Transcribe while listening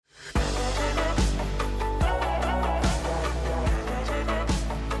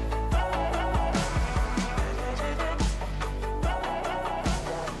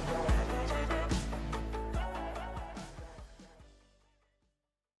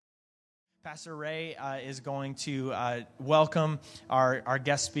Pastor Ray is going to welcome our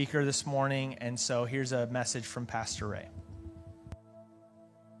guest speaker this morning, and so here's a message from Pastor Ray.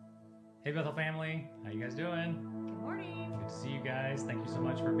 Hey Bethel family, how you guys doing? Good morning. Good to see you guys. Thank you so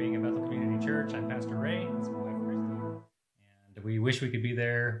much for being at Bethel Community Church. I'm Pastor Ray. That's my wife, Christy. And we wish we could be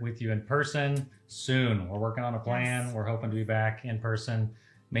there with you in person soon. We're working on a plan. Yes. We're hoping to be back in person,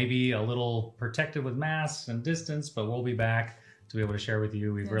 maybe a little protected with masks and distance, but we'll be back to be able to share with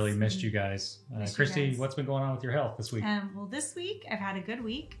you. We've really missed you guys. Christy, what's been going on with your health this week? Well, this week I've had a good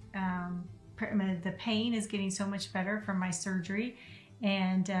week. The pain is getting so much better from my surgery,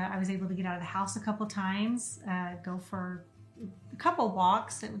 and I was able to get out of the house a couple times, go for a couple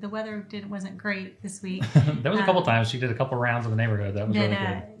walks. The weather wasn't great this week. There was a couple times she did a couple rounds in the neighborhood. That was really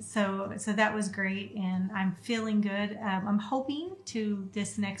good. So that was great, and I'm feeling good. I'm hoping to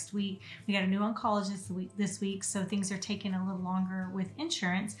this next week. We got a new oncologist this week, so things are taking a little longer with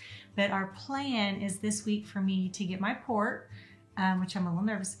insurance. But our plan is this week for me to get my port, which I'm a little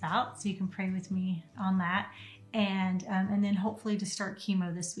nervous about. So you can pray with me on that. And then hopefully to start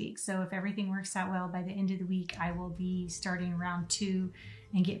chemo this week. So if everything works out well, by the end of the week, I will be starting round 2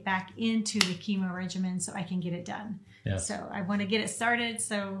 and get back into the chemo regimen so I can get it done. Yes. So I want to get it started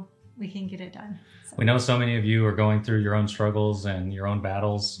so we can get it done. So. We know so many of you are going through your own struggles and your own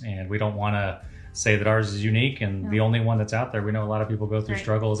battles, and we don't want to say that ours is unique and the only one that's out there. We know a lot of people go through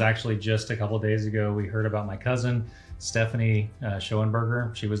struggles. Actually, just a couple of days ago, we heard about my cousin, Stephanie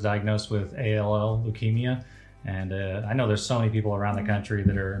Schoenberger. She was diagnosed with ALL leukemia. And I know there's so many people around the country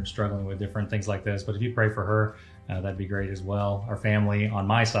that are struggling with different things like this, but if you pray for her, that'd be great as well. Our family on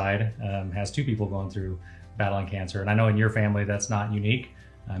my side has 2 people going through battling cancer. And I know in your family that's not unique.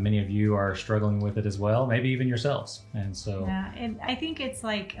 Many of you are struggling with it as well, maybe even yourselves. And so... Yeah, and I think it's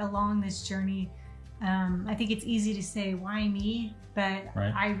like along this journey, I think it's easy to say, why me? But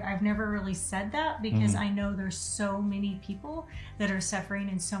I've never really said that because I know there's so many people that are suffering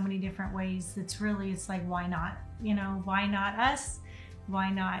in so many different ways. It's like, why not? Why not us? Why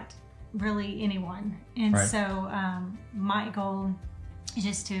not really anyone? And so my goal is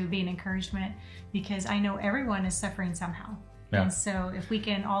just to be an encouragement because I know everyone is suffering somehow. Yeah. And so if we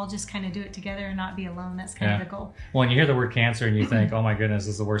can all just kind of do it together and not be alone, that's kind of the goal. Well, and you hear the word cancer and you think, oh my goodness,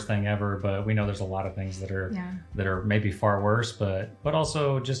 this is the worst thing ever. But we know there's a lot of things that are maybe far worse, but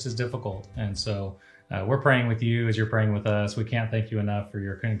also just as difficult. And so we're praying with you as you're praying with us. We can't thank you enough for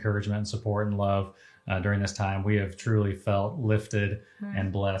your encouragement and support and love during this time. We have truly felt lifted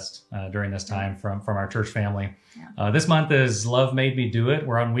and blessed during this time from our church family. Yeah. This month is Love Made Me Do It.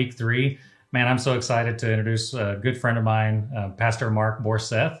 We're on week 3. Man, I'm so excited to introduce a good friend of mine, Pastor Mark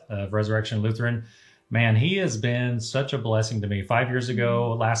Borseth of Resurrection Lutheran. Man, he has been such a blessing to me. 5 years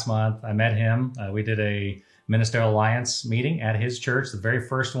ago, last month, I met him. We did a Ministerial Alliance meeting at his church, the very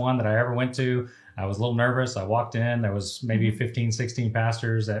first one that I ever went to. I was a little nervous. I walked in. There was maybe 15, 16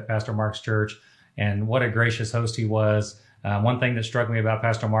 pastors at Pastor Mark's church, and what a gracious host he was. One thing that struck me about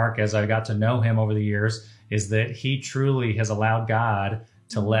Pastor Mark as I got to know him over the years is that he truly has allowed God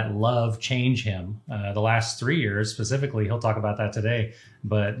to let love change him. The last 3 years specifically, he'll talk about that today,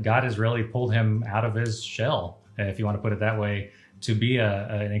 but God has really pulled him out of his shell, if you want to put it that way, to be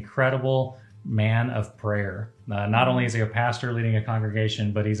an incredible man of prayer. Not only is he a pastor leading a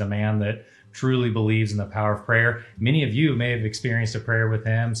congregation, but he's a man that truly believes in the power of prayer. Many of you may have experienced a prayer with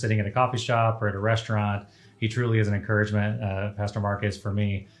him sitting at a coffee shop or at a restaurant. He truly is an encouragement, Pastor Mark is for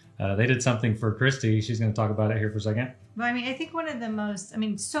me. They did something for Christy. She's going to talk about it here for a second. Well, I think one of the most,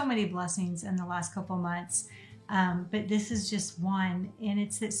 so many blessings in the last couple of months, but this is just one. And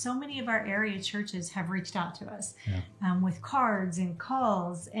it's that so many of our area churches have reached out to us with cards and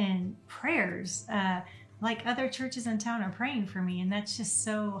calls and prayers. Like other churches in town are praying for me. And that's just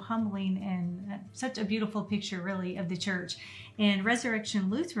so humbling and such a beautiful picture, really, of the church. And Resurrection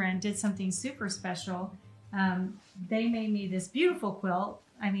Lutheran did something super special. They made me this beautiful quilt.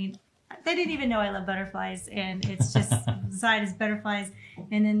 They didn't even know I love butterflies, and it's just the side is butterflies.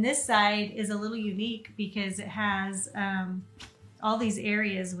 And then this side is a little unique because it has all these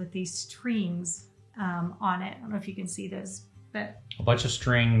areas with these strings on it. I don't know if you can see those, but a bunch of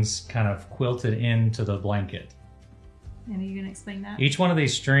strings kind of quilted into the blanket. And are you going to explain that? Each one of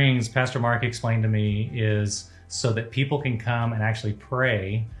these strings, Pastor Mark explained to me, is so that people can come and actually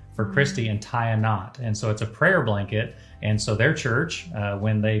pray for Christy and tie a knot. And so it's a prayer blanket. And so their church,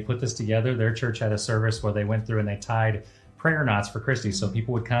 when they put this together, their church had a service where they went through and they tied prayer knots for Christy. So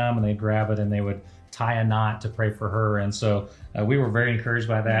people would come and they'd grab it and they would tie a knot to pray for her. And so we were very encouraged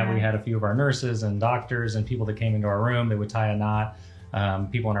by that. We had a few of our nurses and doctors and people that came into our room that would tie a knot.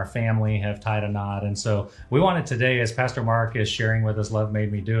 People in our family have tied a knot. And so we wanted today, as Pastor Mark is sharing with us, Love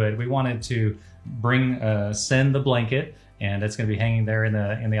Made Me Do It, we wanted to send the blanket, and it's going to be hanging there in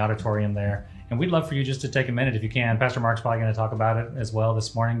the auditorium there. And we'd love for you just to take a minute if you can. Pastor Mark's probably going to talk about it as well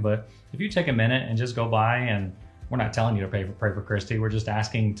this morning, but if you take a minute and just go by, and we're not telling you to pray for Christy, we're just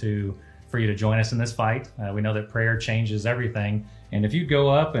asking for you to join us in this fight. We know that prayer changes everything. And if you go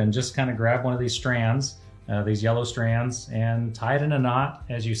up and just kind of grab one of these strands, these yellow strands, and tie it in a knot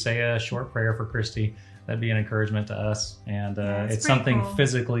as you say a short prayer for Christy, that'd be an encouragement to us. And it's something cool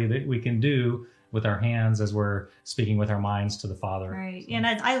physically that we can do with our hands as we're speaking with our minds to the Father. Right. And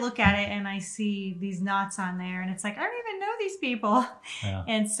I look at it and I see these knots on there, and it's like, I don't even know these people. Yeah.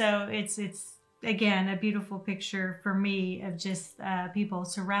 And so it's again, a beautiful picture for me of just people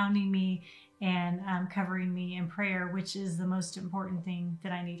surrounding me and covering me in prayer, which is the most important thing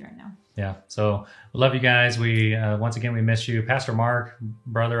that I need right now. Yeah. So we love you guys. We once again, we miss you. Pastor Mark,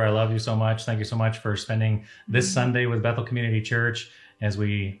 brother, I love you so much. Thank you so much for spending this Sunday with Bethel Community Church as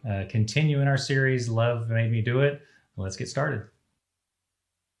we continue in our series, Love Made Me Do It. Let's get started.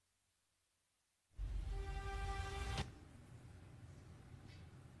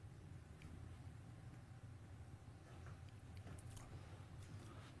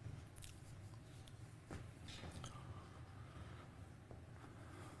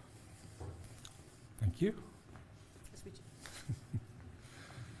 Thank you.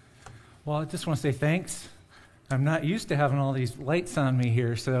 Well, I just want to say thanks. I'm not used to having all these lights on me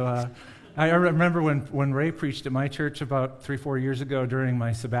here. So I remember when Ray preached at my church about 3-4 years ago during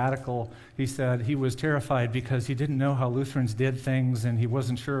my sabbatical, he said he was terrified because he didn't know how Lutherans did things, and he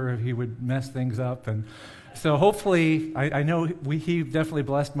wasn't sure if he would mess things up. And so hopefully, I know he definitely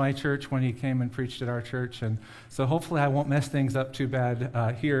blessed my church when he came and preached at our church, and so hopefully I won't mess things up too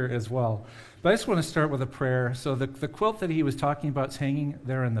bad here as well. But I just want to start with a prayer. So the quilt that he was talking about is hanging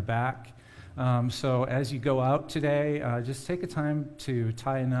there in the back. So as you go out today, just take a time to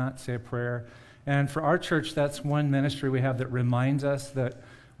tie a knot, say a prayer. And for our church, that's one ministry we have that reminds us that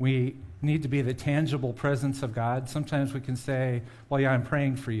we need to be the tangible presence of God. Sometimes we can say, well, yeah, I'm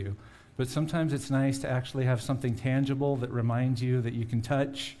praying for you. But sometimes it's nice to actually have something tangible that reminds you that you can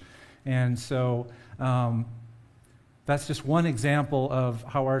touch. And so that's just one example of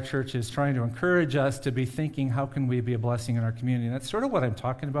how our church is trying to encourage us to be thinking, how can we be a blessing in our community? And that's sort of what I'm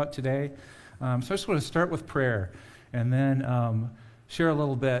talking about today. So I just want to start with prayer and then share a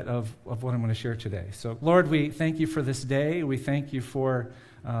little bit of what I'm going to share today. So, Lord, we thank you for this day. We thank you for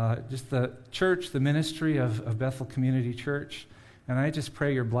just the church, the ministry of Bethel Community Church. And I just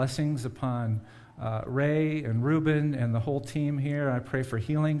pray your blessings upon Ray and Ruben and the whole team here. I pray for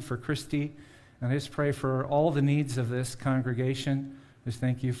healing for Christy. And I just pray for all the needs of this congregation. Just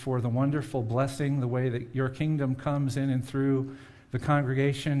thank you for the wonderful blessing, the way that your kingdom comes in and through the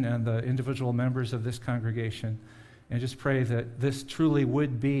congregation and the individual members of this congregation. And just pray that this truly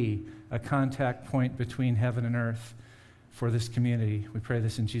would be a contact point between heaven and earth for this community. We pray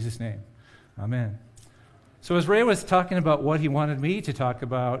this in Jesus' name. Amen. So as Ray was talking about what he wanted me to talk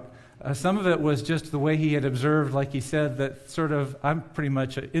about, some of it was just the way he had observed, like he said, that sort of, I'm pretty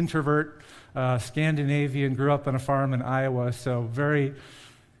much an introvert, Scandinavian, grew up on a farm in Iowa, so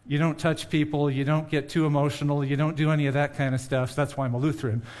you don't touch people, you don't get too emotional, you don't do any of that kind of stuff, so that's why I'm a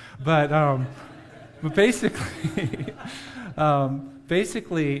Lutheran. But basically,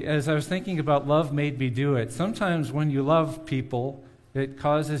 as I was thinking about Love Made Me Do It, sometimes when you love people, it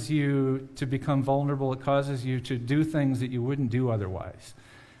causes you to become vulnerable, it causes you to do things that you wouldn't do otherwise.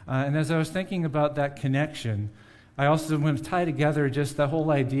 And as I was thinking about that connection, I also want to tie together just the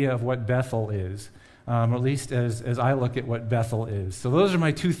whole idea of what Bethel is, or at least as I look at what Bethel is. So those are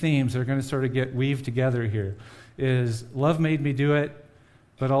my two themes that are going to sort of get weaved together here, is Love Made Me Do It,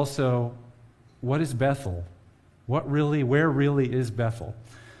 but also, what is Bethel? Where really is Bethel?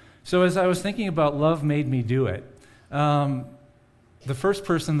 So as I was thinking about Love Made Me Do It, the first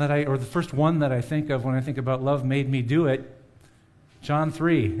one that I think of when I think about Love Made Me Do It, John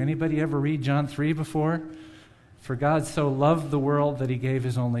 3. Anybody ever read John 3 before? For God so loved the world that he gave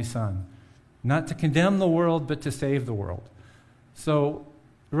his only son, not to condemn the world, but to save the world. So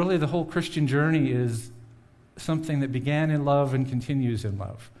really the whole Christian journey is something that began in love and continues in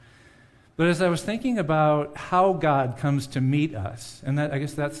love. But as I was thinking about how God comes to meet us, and I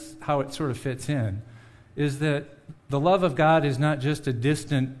guess that's how it sort of fits in, is that the love of God is not just a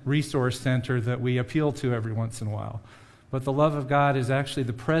distant resource center that we appeal to every once in a while, but the love of God is actually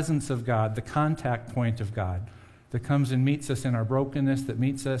the presence of God, the contact point of God that comes and meets us in our brokenness, that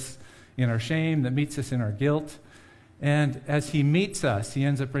meets us in our shame, that meets us in our guilt. And as he meets us, he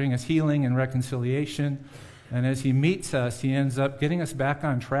ends up bringing us healing and reconciliation. And as he meets us, he ends up getting us back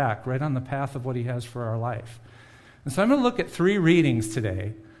on track, right on the path of what he has for our life. And so I'm going to look at 3 readings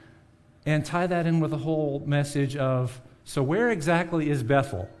today and tie that in with the whole message of, so where exactly is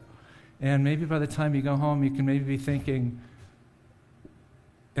Bethel? And maybe by the time you go home, you can maybe be thinking,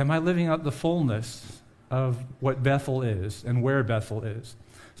 am I living out the fullness of what Bethel is and where Bethel is?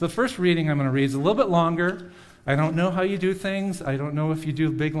 So the first reading I'm going to read is a little bit longer. I don't know how you do things. I don't know if you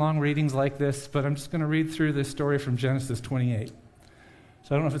do big, long readings like this, but I'm just going to read through this story from Genesis 28. So I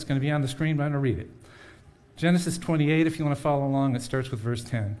don't know if it's going to be on the screen, but I'm going to read it. Genesis 28, if you want to follow along, it starts with verse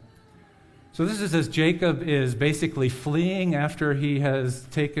 10. So this is as Jacob is basically fleeing after he has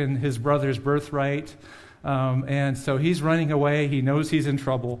taken his brother's birthright. And so he's running away. He knows he's in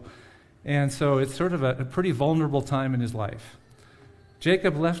trouble. And so it's sort of a pretty vulnerable time in his life.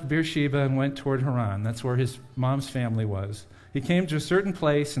 Jacob left Beersheba and went toward Haran. That's where his mom's family was. He came to a certain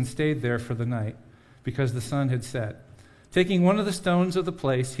place and stayed there for the night because the sun had set. Taking one of the stones of the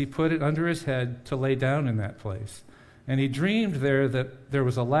place, he put it under his head to lay down in that place. And he dreamed there that there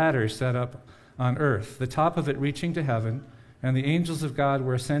was a ladder set up on earth, the top of it reaching to heaven, and the angels of God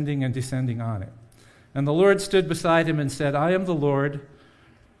were ascending and descending on it. And the Lord stood beside him and said, I am the Lord,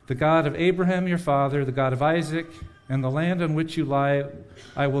 the God of Abraham your father, the God of Isaac, and the land on which you lie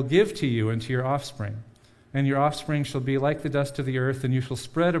I will give to you and to your offspring. And your offspring shall be like the dust of the earth, and you shall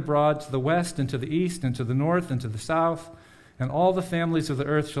spread abroad to the west and to the east and to the north and to the south, and all the families of the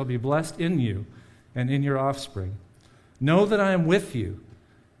earth shall be blessed in you and in your offspring. Know that I am with you,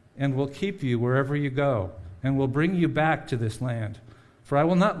 and will keep you wherever you go, and will bring you back to this land. For I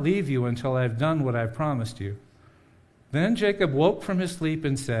will not leave you until I have done what I have promised you. Then Jacob woke from his sleep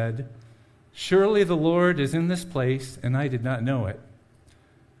and said, Surely the Lord is in this place, and I did not know it.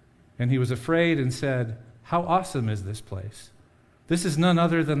 And he was afraid and said, How awesome is this place! This is none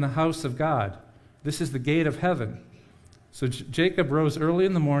other than the house of God. This is the gate of heaven. So Jacob rose early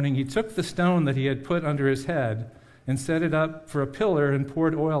in the morning. He took the stone that he had put under his head and set it up for a pillar and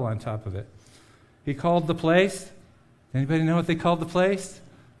poured oil on top of it. He called the place, anybody know what they called the place?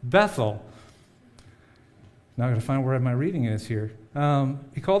 Bethel. Now I'm going to find where my reading is here.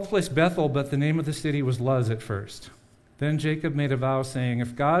 He called the place Bethel, but the name of the city was Luz at first. Then Jacob made a vow, saying,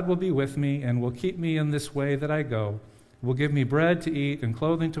 If God will be with me and will keep me in this way that I go, will give me bread to eat and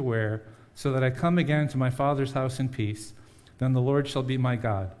clothing to wear, so that I come again to my father's house in peace, then the Lord shall be my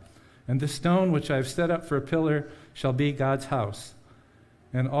God. And this stone which I have set up for a pillar shall be God's house.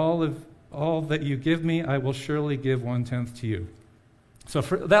 And all that you give me, I will surely give 1/10 to you. So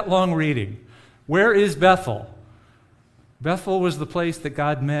for that long reading, where is Bethel? Bethel was the place that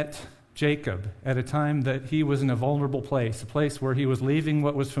God met Jacob at a time that he was in a vulnerable place, a place where he was leaving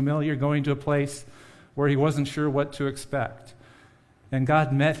what was familiar, going to a place where he wasn't sure what to expect. And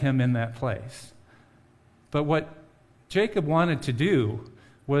God met him in that place. But what Jacob wanted to do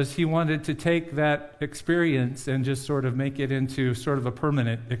was he wanted to take that experience and just sort of make it into sort of a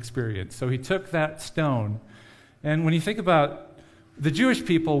permanent experience. So he took that stone. And when you think about the Jewish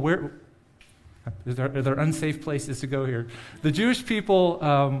people, are there unsafe places to go here? The Jewish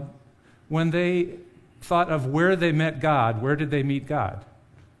people, when they thought of where they met God, where did they meet God?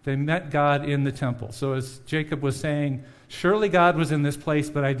 They met God in the temple. So as Jacob was saying, surely God was in this place,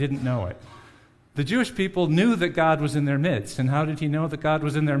 but I didn't know it. The Jewish people knew that God was in their midst. And how did he know that God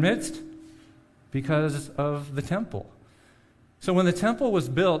was in their midst? Because of the temple. So when the temple was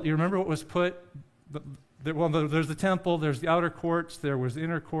built, you remember what was put? There's the temple, there's the outer courts, there was the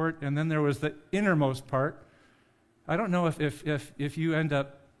inner court, and then there was the innermost part. I don't know if you end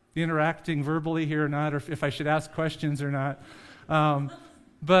up interacting verbally here or not, or if I should ask questions or not.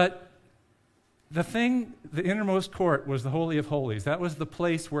 But the innermost court was the Holy of Holies. That was the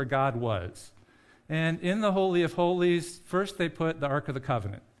place where God was. And in the Holy of Holies, first they put the Ark of the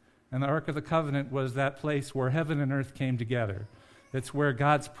Covenant. And the Ark of the Covenant was that place where heaven and earth came together. It's where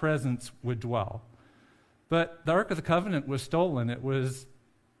God's presence would dwell. But the Ark of the Covenant was stolen. It was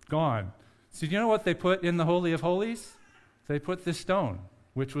gone. So you know what they put in the Holy of Holies? They put this stone,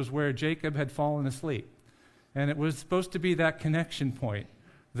 which was where Jacob had fallen asleep. And it was supposed to be that connection point,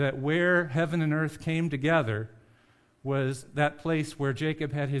 that where heaven and earth came together was that place where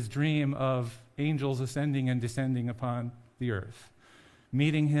Jacob had his dream of angels ascending and descending upon the earth,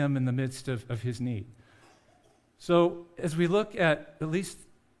 meeting him in the midst of his need. So as we look at least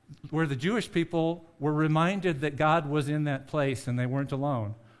where the Jewish people were reminded that God was in that place and they weren't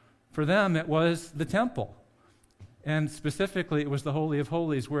alone, for them it was the temple. And specifically it was the Holy of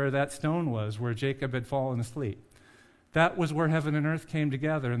Holies where that stone was, where Jacob had fallen asleep. That was where heaven and earth came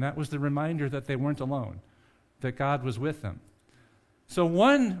together, and that was the reminder that they weren't alone, that God was with them. So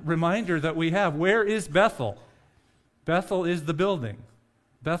one reminder that we have, where is Bethel? Bethel is the building.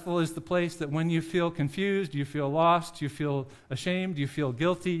 Bethel is the place that when you feel confused, you feel lost, you feel ashamed, you feel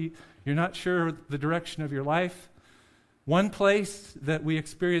guilty, you're not sure the direction of your life. One place that we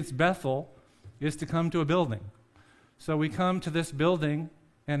experience Bethel is to come to a building. So we come to this building,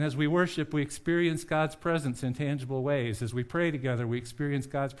 and as we worship, we experience God's presence in tangible ways. As we pray together, we experience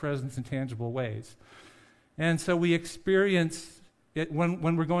God's presence in tangible ways. And so we experience it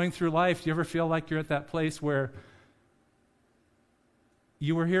when we're going through life. Do you ever feel like you're at that place where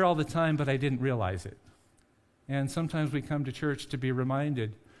you were here all the time, but I didn't realize it? And sometimes we come to church to be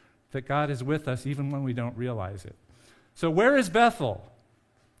reminded that God is with us even when we don't realize it. So where is Bethel?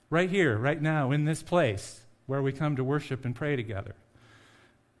 Right here, right now, in this place where we come to worship and pray together.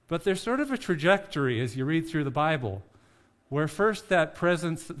 But there's sort of a trajectory as you read through the Bible, where first that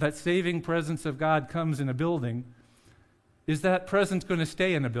presence, that saving presence of God comes in a building. Is that presence going to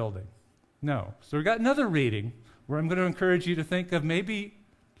stay in a building? No. So we've got another reading where I'm going to encourage you to think of maybe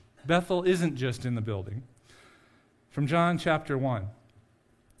Bethel isn't just in the building. From John chapter 1.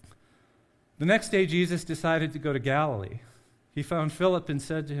 The next day Jesus decided to go to Galilee. He found Philip and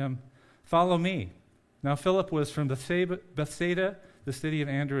said to him, "Follow me." Now Philip was from Bethsaida, the city of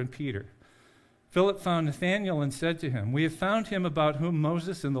Andrew and Peter. Philip found Nathanael and said to him, "We have found him about whom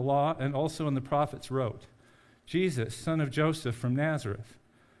Moses in the law and also in the prophets wrote, Jesus, son of Joseph from Nazareth."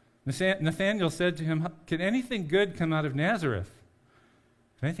 Nathanael said to him, "Can anything good come out of Nazareth?"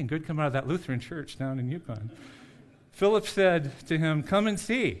 Can anything good come out of that Lutheran church down in Yukon? Philip said to him, "Come and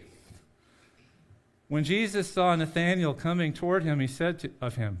see." When Jesus saw Nathanael coming toward him, he said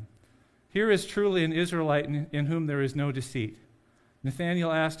of him, "Here is truly an Israelite in whom there is no deceit."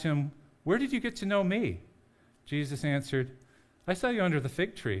 Nathanael asked him, "Where did you get to know me?" Jesus answered, "I saw you under the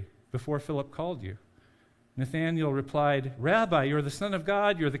fig tree before Philip called you." Nathanael replied, "Rabbi, you are the Son of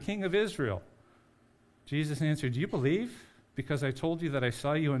God, you are the King of Israel." Jesus answered, "Do you believe because I told you that I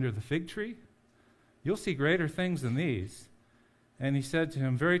saw you under the fig tree? You'll see greater things than these." And he said to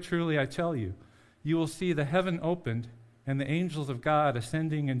him, "Very truly I tell you, you will see the heaven opened and the angels of God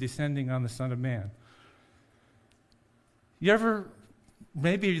ascending and descending on the Son of Man." You ever,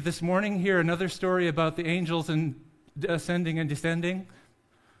 maybe this morning, hear another story about the angels and ascending and descending?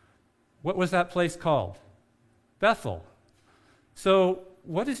 What was that place called? Bethel. So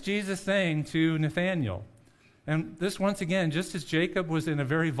what is Jesus saying to Nathanael? And this, once again, just as Jacob was in a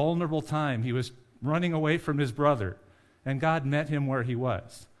very vulnerable time, he was running away from his brother, and God met him where he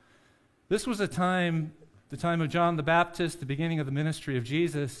was. This was a time, the time of John the Baptist, the beginning of the ministry of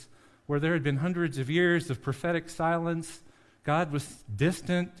Jesus, where there had been hundreds of years of prophetic silence. God was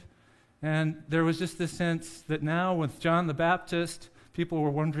distant, and there was just this sense that now with John the Baptist, people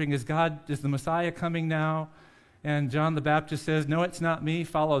were wondering, is the Messiah coming now? And John the Baptist says, "No, it's not me,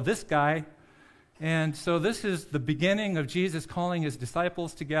 follow this guy." And so this is the beginning of Jesus calling his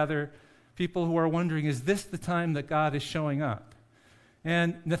disciples together, people who are wondering, is this the time that God is showing up?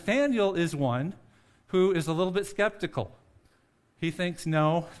 And Nathanael is one who is a little bit skeptical. He thinks,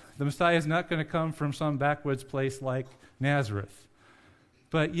 no, the Messiah is not going to come from some backwoods place like Nazareth.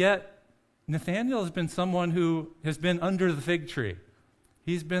 But yet, Nathanael has been someone who has been under the fig tree.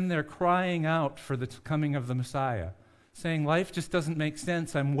 He's been there crying out for the coming of the Messiah, saying, life just doesn't make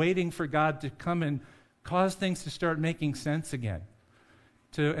sense. I'm waiting for God to come and cause things to start making sense again,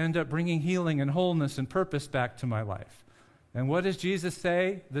 to end up bringing healing and wholeness and purpose back to my life. And what does Jesus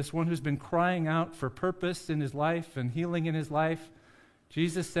say? This one who's been crying out for purpose in his life and healing in his life,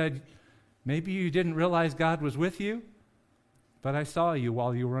 Jesus said, maybe you didn't realize God was with you, but I saw you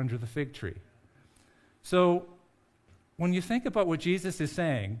while you were under the fig tree. So when you think about what Jesus is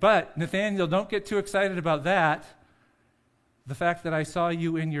saying, but Nathanael, don't get too excited about that, the fact that I saw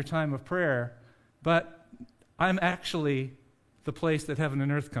you in your time of prayer, but I'm actually the place that heaven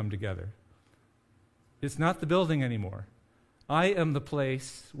and earth come together. It's not the building anymore. I am the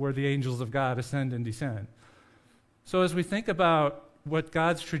place where the angels of God ascend and descend. So as we think about what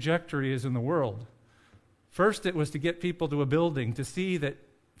God's trajectory is in the world, first it was to get people to a building, to see that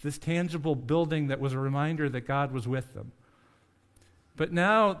this tangible building that was a reminder that God was with them. But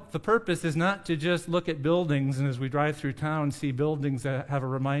now the purpose is not to just look at buildings and as we drive through town see buildings that have a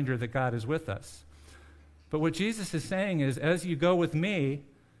reminder that God is with us. But what Jesus is saying is, as you go with me,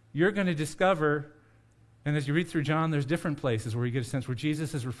 you're going to discover, and as you read through John, there's different places where you get a sense where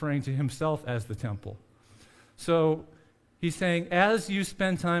Jesus is referring to himself as the temple. So he's saying, as you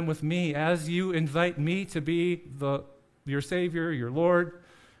spend time with me, as you invite me to be your Savior, your Lord,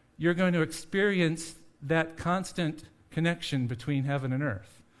 you're going to experience that constant connection between heaven and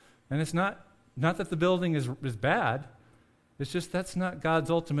earth. And it's not that the building is bad. It's just that's not God's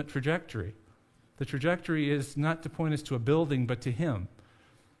ultimate trajectory. The trajectory is not to point us to a building, but to Him.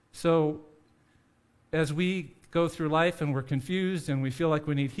 So as we go through life and we're confused and we feel like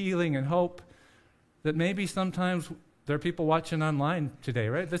we need healing and hope, that maybe sometimes there are people watching online today,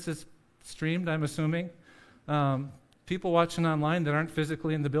 right? This is streamed, I'm assuming. People watching online that aren't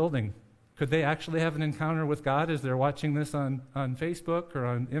physically in the building. Could they actually have an encounter with God as they're watching this on Facebook or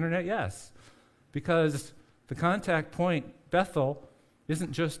on internet? Yes. Because the contact point, Bethel,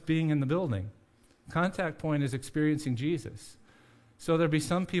 isn't just being in the building. Contact point is experiencing Jesus. So there'll be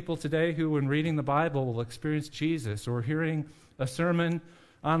some people today who, when reading the Bible, will experience Jesus, or hearing a sermon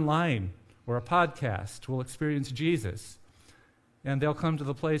online or a podcast will experience Jesus. And they'll come to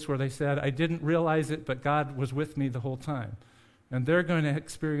the place where they said, I didn't realize it, but God was with me the whole time. And they're going to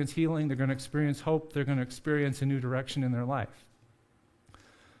experience healing, they're going to experience hope, they're going to experience a new direction in their life.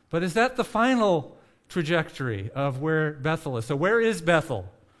 But is that the final trajectory of where Bethel is? So where is Bethel?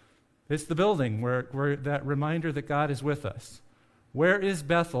 It's the building where that reminder that God is with us. Where is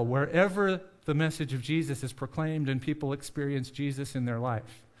Bethel? Wherever the message of Jesus is proclaimed and people experience Jesus in their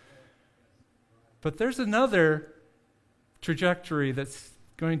life. But there's another trajectory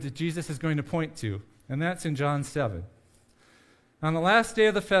Jesus is going to point to, and that's in John 7. On the last day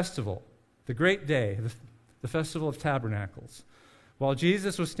of the festival, the great day, the Festival of Tabernacles, while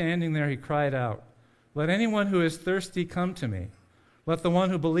Jesus was standing there, he cried out, "Let anyone who is thirsty come to me. Let the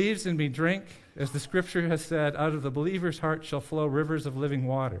one who believes in me drink. As the Scripture has said, out of the believer's heart shall flow rivers of living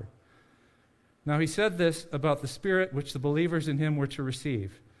water." Now he said this about the Spirit which the believers in him were to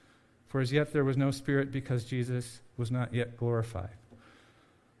receive. For as yet there was no Spirit because Jesus was not yet glorified.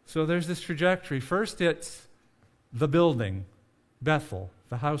 So there's this trajectory. First it's the building, Bethel,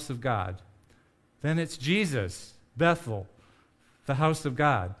 the house of God. Then it's Jesus, Bethel, the house of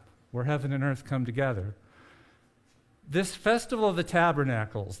God, where heaven and earth come together. This Festival of the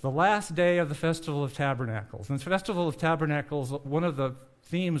Tabernacles, the last day of the Festival of Tabernacles. And the Festival of Tabernacles, one of the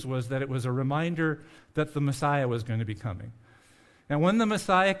themes was that it was a reminder that the Messiah was going to be coming. And when the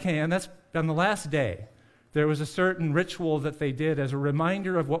Messiah came, that's on the last day, there was a certain ritual that they did as a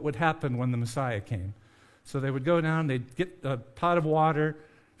reminder of what would happen when the Messiah came. So they would go down, they'd get a pot of water,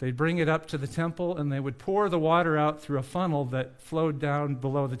 they'd bring it up to the temple, and they would pour the water out through a funnel that flowed down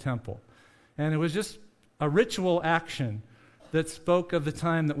below the temple. And it was just a ritual action that spoke of the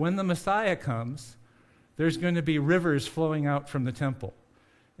time that when the Messiah comes, there's going to be rivers flowing out from the temple.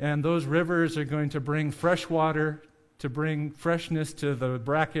 And those rivers are going to bring fresh water, to bring freshness to the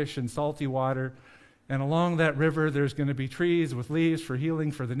brackish and salty water. And along that river, there's going to be trees with leaves for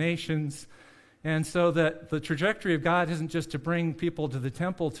healing for the nations. And so that the trajectory of God isn't just to bring people to the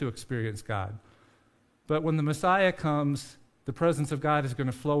temple to experience God. But when the Messiah comes, the presence of God is going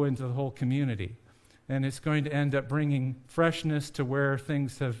to flow into the whole community. And it's going to end up bringing freshness to where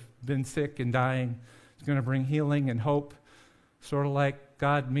things have been sick and dying. It's going to bring healing and hope, sort of like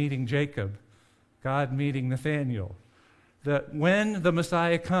God meeting Jacob, God meeting Nathaniel. That when the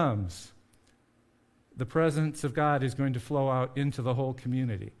Messiah comes, the presence of God is going to flow out into the whole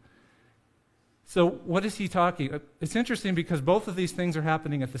community. So what is he talking? It's interesting because both of these things are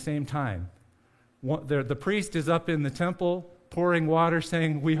happening at the same time. The priest is up in the temple pouring water,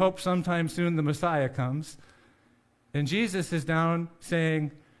 saying, we hope sometime soon the Messiah comes. And Jesus is down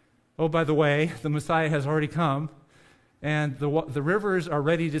saying, oh, by the way, the Messiah has already come, and the rivers are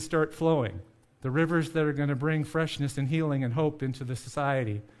ready to start flowing. The rivers that are going to bring freshness and healing and hope into the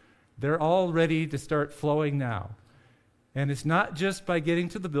society, they're all ready to start flowing now. And it's not just by getting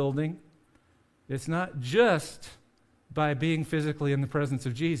to the building. It's not just by being physically in the presence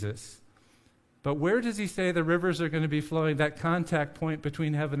of Jesus. But where does he say the rivers are going to be flowing? That contact point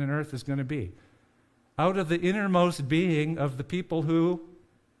between heaven and earth is going to be out of the innermost being of the people who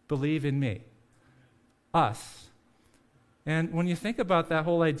believe in me, us. And when you think about that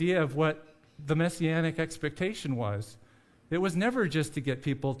whole idea of what the messianic expectation was, it was never just to get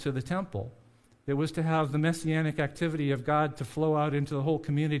people to the temple. It was to have the messianic activity of God to flow out into the whole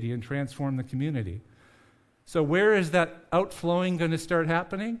community and transform the community. So where is that outflowing going to start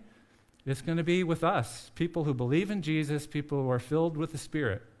happening? It's going to be with us, people who believe in Jesus, people who are filled with the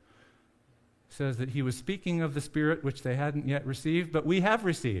Spirit. It says that he was speaking of the Spirit, which they hadn't yet received, but we have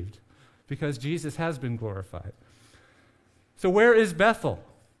received because Jesus has been glorified. So where is Bethel?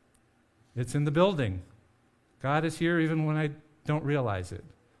 It's in the building. God is here even when I don't realize it.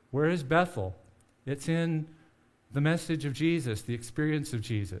 Where is Bethel? It's in the message of Jesus, the experience of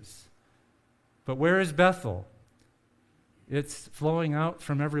Jesus. But where is Bethel? It's flowing out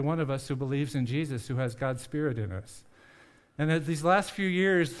from every one of us who believes in Jesus, who has God's Spirit in us. And these last few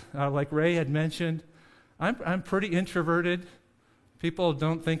years, like Ray had mentioned, I'm pretty introverted. People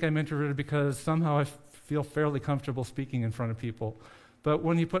don't think I'm introverted because somehow I feel fairly comfortable speaking in front of people. But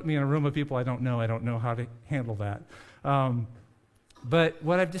when you put me in a room of people I don't know how to handle that. But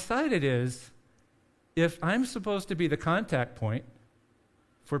what I've decided is, if I'm supposed to be the contact point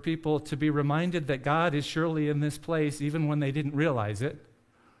for people to be reminded that God is surely in this place even when they didn't realize it,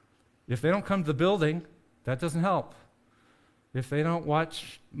 if they don't come to the building, that doesn't help. If they don't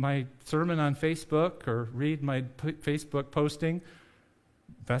watch my sermon on Facebook or read my Facebook posting,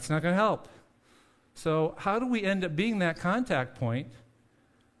 that's not going to help. So how do we end up being that contact point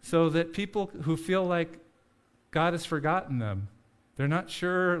so that people who feel like God has forgotten them, they're not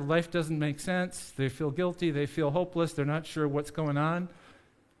sure, life doesn't make sense, they feel guilty, they feel hopeless, they're not sure what's going on.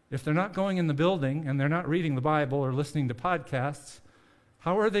 If they're not going in the building and they're not reading the Bible or listening to podcasts,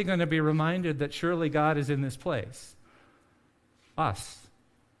 how are they going to be reminded that surely God is in this place? Us.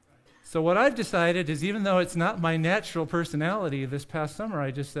 So what I've decided is, even though it's not my natural personality, this past summer I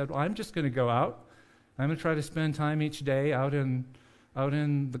just said, well, I'm just going to go out. I'm going to try to spend time each day out in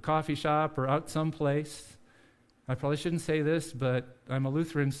the coffee shop or out someplace. I probably shouldn't say this, but I'm a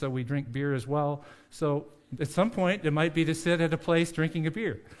Lutheran, so we drink beer as well. So at some point, it might be to sit at a place drinking a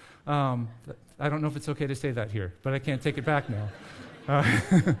beer. I don't know if it's okay to say that here, but I can't take it back now.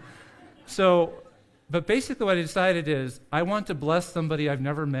 But basically what I decided is, I want to bless somebody I've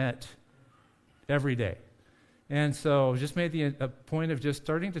never met every day. And so just made a point of just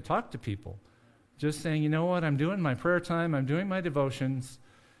starting to talk to people. Just saying, you know what, I'm doing my prayer time, I'm doing my devotions.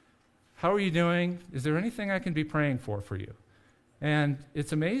 How are you doing? Is there anything I can be praying for you? And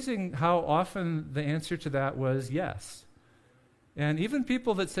it's amazing how often the answer to that was yes. And even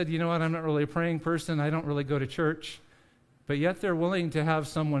people that said, you know what, I'm not really a praying person, I don't really go to church, but yet they're willing to have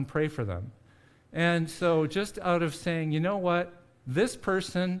someone pray for them. And so just out of saying, you know what, this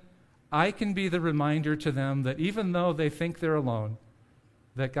person, I can be the reminder to them that even though they think they're alone,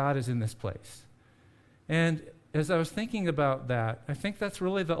 that God is in this place. And as I was thinking about that, I think that's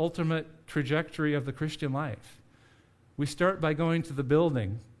really the ultimate trajectory of the Christian life. We start by going to the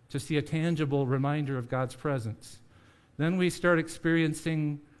building to see a tangible reminder of God's presence. Then we start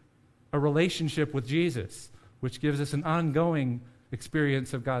experiencing a relationship with Jesus, which gives us an ongoing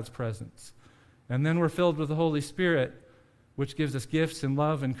experience of God's presence. And then we're filled with the Holy Spirit, which gives us gifts and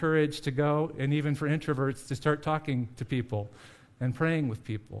love and courage to go, and even for introverts to start talking to people and praying with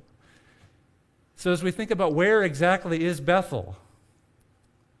people. So as we think about where exactly is Bethel,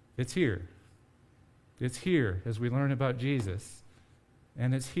 it's here. It's here as we learn about Jesus,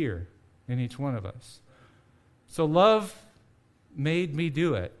 and it's here in each one of us. So love made me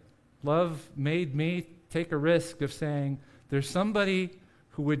do it. Love made me take a risk of saying, there's somebody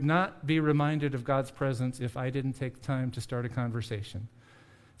who would not be reminded of God's presence if I didn't take time to start a conversation.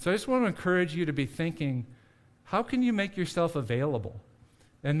 So I just want to encourage you to be thinking, how can you make yourself available?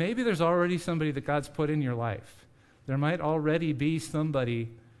 And maybe there's already somebody that God's put in your life. There might already be somebody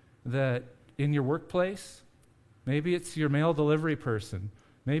that in your workplace, maybe it's your mail delivery person.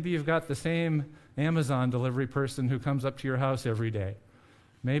 Maybe you've got the same Amazon delivery person who comes up to your house every day.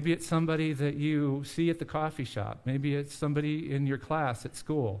 Maybe it's somebody that you see at the coffee shop. Maybe it's somebody in your class at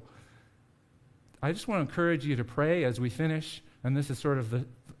school. I just want to encourage you to pray as we finish, and this is sort of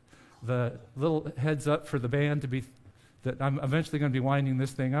the little heads up for the band that I'm eventually going to be winding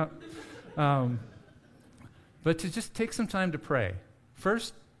this thing up. But to just take some time to pray.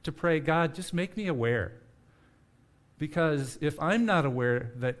 First, to pray, God, just make me aware. Because if I'm not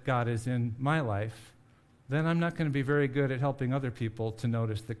aware that God is in my life, then I'm not going to be very good at helping other people to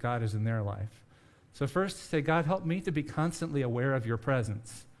notice that God is in their life. So first, say, God, help me to be constantly aware of your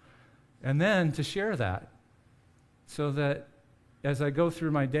presence. And then to share that so that as I go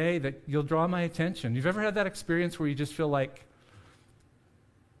through my day, that you'll draw my attention. You've ever had that experience where you just feel like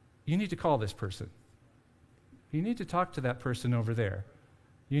you need to call this person? You need to talk to that person over there.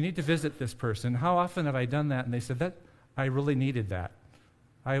 You need to visit this person. How often have I done that? And they said, that I really needed that.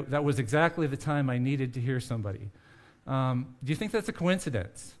 That was exactly the time I needed to hear somebody. Do you think that's a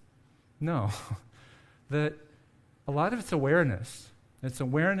coincidence? No. That a lot of it's awareness. It's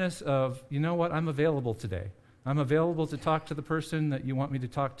awareness of, you know what, I'm available today. I'm available to talk to the person that you want me to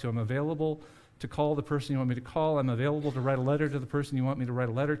talk to. I'm available to call the person you want me to call. I'm available to write a letter to the person you want me to write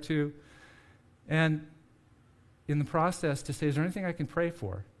a letter to. And in the process, to say, is there anything I can pray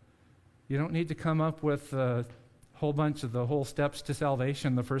for? You don't need to come up with a whole bunch of the whole steps to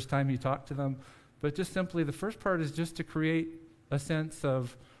salvation the first time you talk to them, but just simply the first part is just to create a sense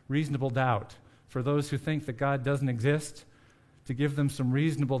of reasonable doubt for those who think that God doesn't exist, to give them some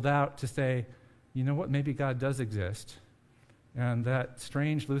reasonable doubt to say, you know what, maybe God does exist. And that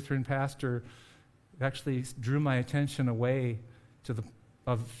strange Lutheran pastor actually drew my attention away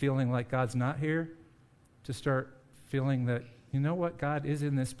of feeling like God's not here, to start feeling that, you know what, God is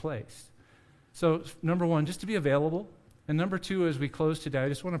in this place. So number one, just to be available. And number two, as we close today, I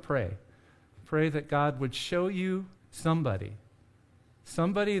just want to pray. Pray that God would show you somebody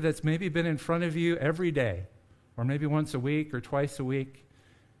that's maybe been in front of you every day, or maybe once a week or twice a week,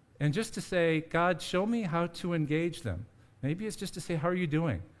 and just to say, God, show me how to engage them. Maybe it's just to say, how are you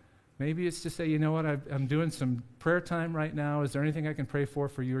doing? Maybe it's to say, you know what, I'm doing some prayer time right now. Is there anything I can pray for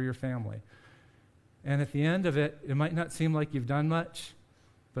you or your family? And at the end of it, it might not seem like you've done much,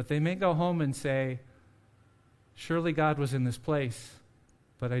 but they may go home and say, surely God was in this place,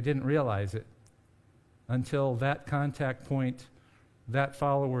 but I didn't realize it until that contact point, that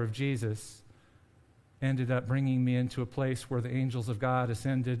follower of Jesus, ended up bringing me into a place where the angels of God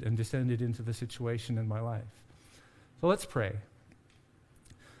ascended and descended into the situation in my life. So let's pray.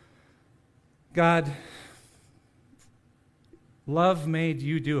 God, love made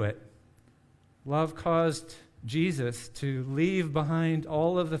you do it. Love caused Jesus to leave behind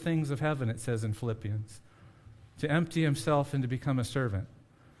all of the things of heaven, it says in Philippians, to empty himself and to become a servant.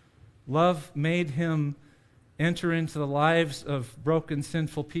 Love made him enter into the lives of broken,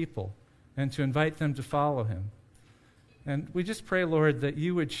 sinful people and to invite them to follow him. And we just pray, Lord, that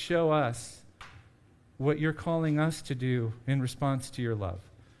you would show us what you're calling us to do in response to your love.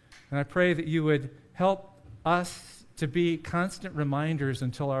 And I pray that you would help us to be constant reminders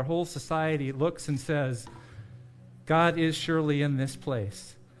until our whole society looks and says, God is surely in this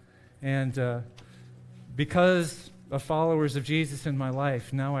place. And because of followers of Jesus in my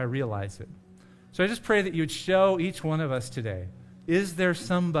life, now I realize it. So I just pray that you would show each one of us today, is there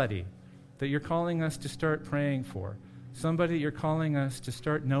somebody that you're calling us to start praying for? Somebody you're calling us to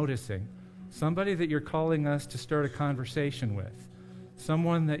start noticing? Somebody that you're calling us to start a conversation with?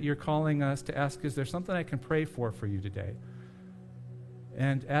 Someone that you're calling us to ask, is there something I can pray for you today?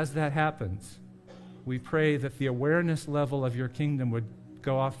 And as that happens, we pray that the awareness level of your kingdom would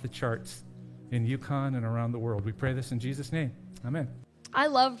go off the charts in Yukon and around the world. We pray this in Jesus' name. Amen. I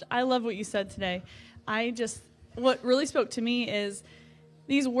loved what you said today. What really spoke to me is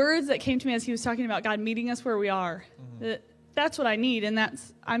these words that came to me as he was talking about God meeting us where we are. Mm-hmm. That's what I need, and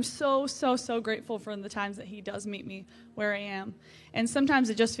I'm so, so, so grateful for the times that he does meet me where I am. And sometimes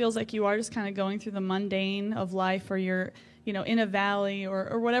it just feels like you are just kind of going through the mundane of life, or you're, in a valley,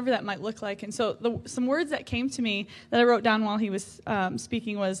 or whatever that might look like. And so some words that came to me that I wrote down while he was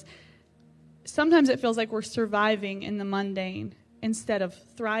speaking was, sometimes it feels like we're surviving in the mundane instead of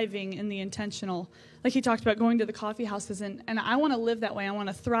thriving in the intentional. Like he talked about going to the coffee houses, and I want to live that way. I want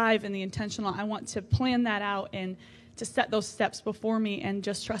to thrive in the intentional. I want to plan that out and to set those steps before me and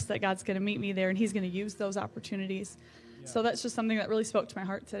just trust that God's going to meet me there and he's going to use those opportunities. Yeah. So that's just something that really spoke to my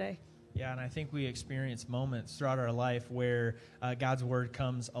heart today. Yeah, and I think we experience moments throughout our life where God's word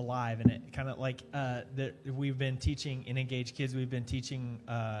comes alive, and it kind of like we've been teaching in Engage Kids, we've been teaching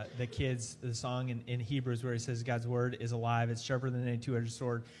the kids the song in Hebrews where it says God's word is alive, it's sharper than any two-edged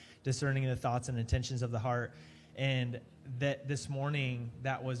sword, discerning the thoughts and intentions of the heart. And that this morning,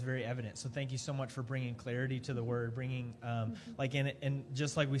 that was very evident. So thank you so much for bringing clarity to the word, bringing, and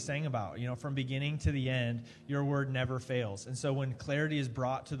just like we sang about, from beginning to the end, your word never fails. And so when clarity is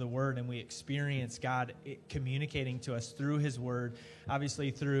brought to the word and we experience God communicating to us through his word, obviously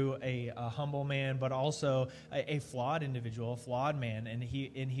through a humble man, but also a flawed individual, a flawed man, and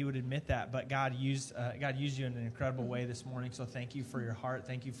he would admit that. But God used you in an incredible way this morning. So thank you for your heart.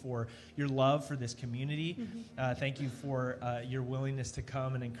 Thank you for your love for this community. Thank you for your willingness to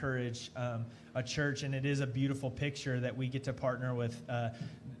come and encourage a church. And it is a beautiful picture that we get to partner with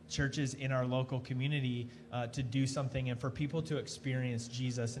churches in our local community to do something and for people to experience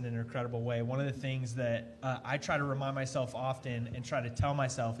Jesus in an incredible way. One of the things that I try to remind myself often and try to tell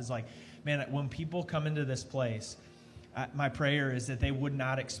myself is like, man, when people come into this place, my prayer is that they would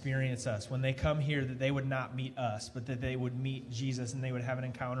not experience us. When they come here, that they would not meet us, but that they would meet Jesus and they would have an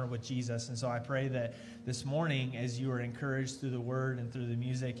encounter with Jesus. And so I pray that this morning, as you are encouraged through the word and through the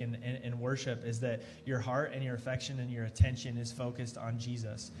music and worship, is that your heart and your affection and your attention is focused on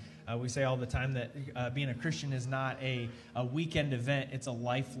Jesus. We say all the time that being a Christian is not a weekend event, it's a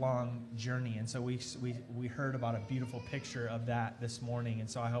lifelong journey. And so we heard about a beautiful picture of that this morning. And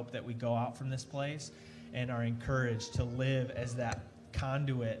so I hope that we go out from this place and are encouraged to live as that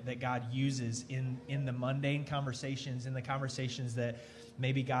conduit that God uses in the mundane conversations, in the conversations that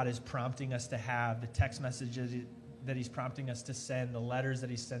maybe God is prompting us to have, the text messages that he's prompting us to send, the letters that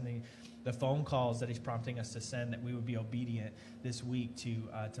he's sending, the phone calls that he's prompting us to send, that we would be obedient this week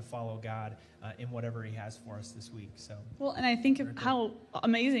to follow God in whatever he has for us this week. So, well, and I think of how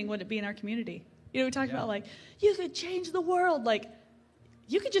amazing would it be in our community We talk about like, you could change the world. Like,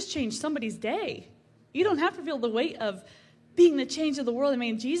 you could just change somebody's day. You don't have to feel the weight of being the change of the world. I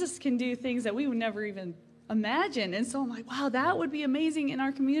mean, Jesus can do things that we would never even imagine. And so I'm like, wow, that would be amazing in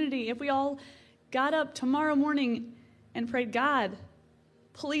our community if we all got up tomorrow morning and prayed, God,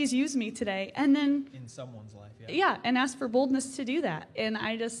 please use me today. And then in someone's life, and ask for boldness to do that. And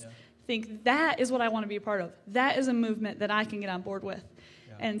I just think that is what I want to be a part of. That is a movement that I can get on board with.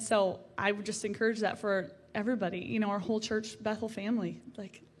 Yeah. And so I would just encourage that for everybody, our whole church Bethel family.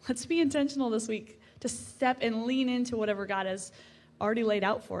 Like, let's be intentional this week to step and lean into whatever God has already laid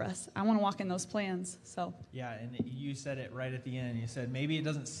out for us. I want to walk in those plans. So yeah, and you said it right at the end. You said maybe it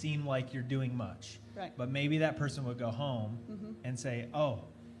doesn't seem like you're doing much, right? But maybe that person would go home and say, "Oh,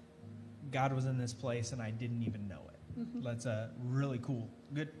 God was in this place, and I didn't even know it." That's a really cool,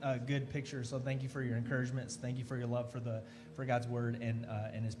 good picture. So thank you for your encouragements. Thank you for your love for God's word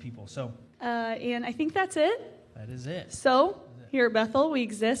and His people. So and I think that's it. That is it. So here at Bethel, we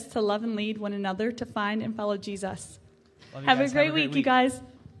exist to love and lead one another to find and follow Jesus. Have a great week, you guys.